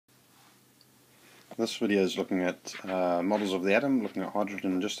This video is looking at models of the atom, looking at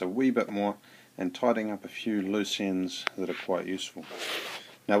hydrogen just a wee bit more, and tidying up a few loose ends that are quite useful.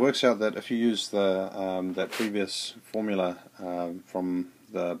 Now it works out that if you use the that previous formula from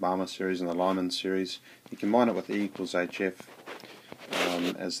the Balmer series and the Lyman series, you combine it with E equals HF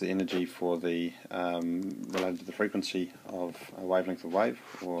as the energy for the related to the frequency of a wavelength of wave,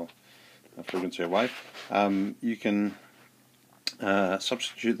 or a frequency of wave. You can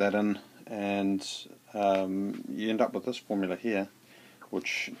substitute that in, and you end up with this formula here,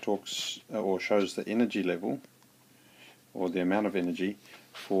 which talks or shows the energy level, or the amount of energy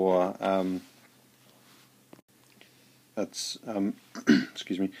for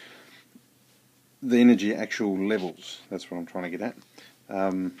excuse me, the energy actual levels. That's what I'm trying to get at.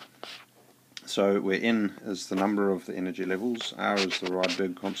 So where N is the number of the energy levels, R is the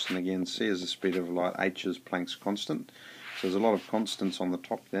Rydberg constant again, C is the speed of light, H is Planck's constant. So there's a lot of constants on the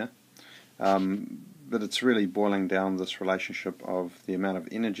top there. But it's really boiling down this relationship of the amount of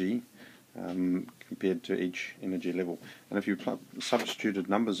energy compared to each energy level. And if you substituted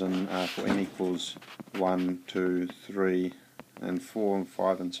numbers in for N equals 1, 2, 3, and 4, and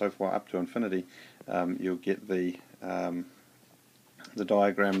 5, and so forth up to infinity, you'll get the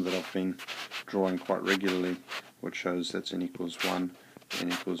diagram that I've been drawing quite regularly, which shows that's N equals 1,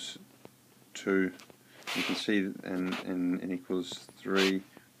 N equals 2. You can see N equals 3,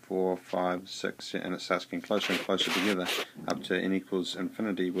 4, 5, 6, and it starts getting closer and closer together up to N equals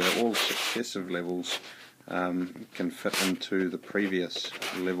infinity, where all successive levels can fit into the previous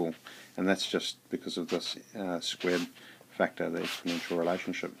level, and that's just because of this squared factor, the exponential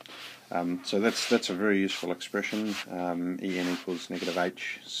relationship. So that's a very useful expression, En equals negative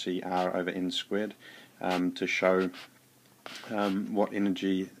h cr over n squared, to show what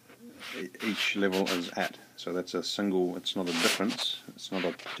energy each level is at. So that's a single, it's not a difference, it's not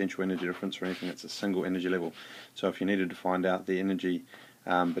a potential energy difference or anything, it's a single energy level. So if you needed to find out the energy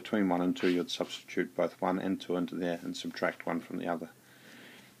between 1 and 2, you'd substitute both 1 and 2 into there and subtract one from the other.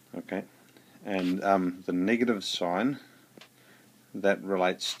 Okay, and the negative sign, that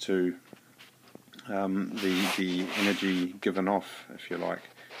relates to the energy given off, if you like.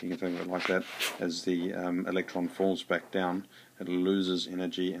 You can think of it like that. As the electron falls back down, it loses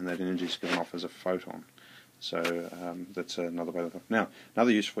energy, and that energy is given off as a photon. So that's another way to look. Now,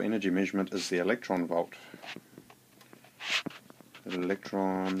 another useful energy measurement is the electron volt. The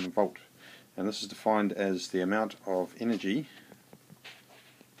electron volt, and this is defined as the amount of energy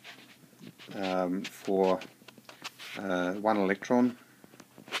for one electron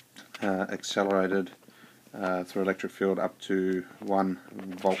accelerated through electric field up to 1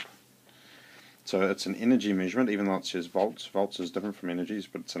 volt. So it's an energy measurement, even though it says volts. Volts is different from energies,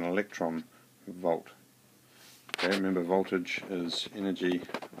 but it's an electron volt. Okay, remember voltage is energy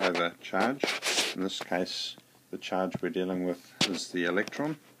over charge. In this case, the charge we're dealing with is the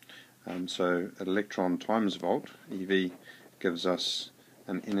electron. So electron times volt, EV, gives us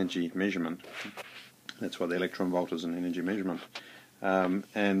an energy measurement. That's why the electron volt is an energy measurement. And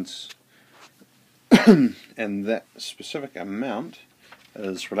and that specific amount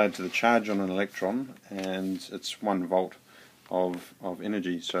is related to the charge on an electron, and it's 1 volt of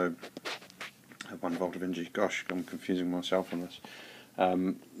energy. So 1 volt of energy. Gosh, I'm confusing myself on this.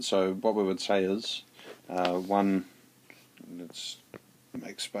 So what we would say is let's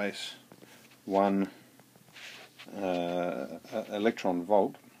make space, 1 electron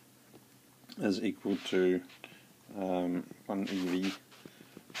volt is equal to 1 EV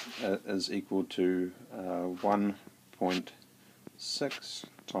is equal to 1.6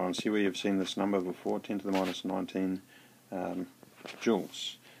 times, here we have seen this number before, 10 to the minus 19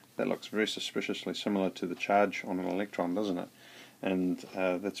 joules. That looks very suspiciously similar to the charge on an electron, doesn't it? And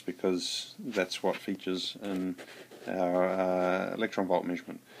that's because that's what features in our electron volt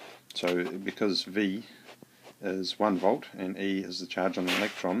measurement. So because V is 1 volt and E is the charge on an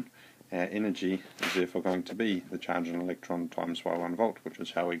electron, our energy is therefore going to be the charge on an electron times by 1 volt, which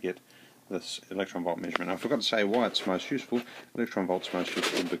is how we get this electron volt measurement. I forgot to say why it's most useful. Electron volt's most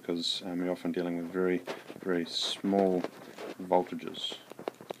useful because we're often dealing with very, very small voltages.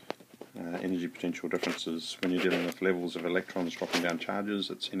 Energy potential differences. When you're dealing with levels of electrons dropping down charges,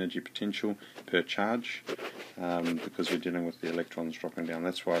 it's energy potential per charge, because we're dealing with the electrons dropping down.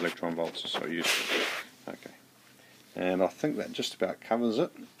 That's why electron volts are so useful. Okay, and I think that just about covers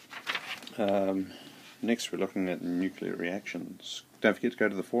it. Next we're looking at nuclear reactions. Don't forget to go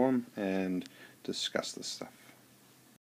to the forum and discuss this stuff.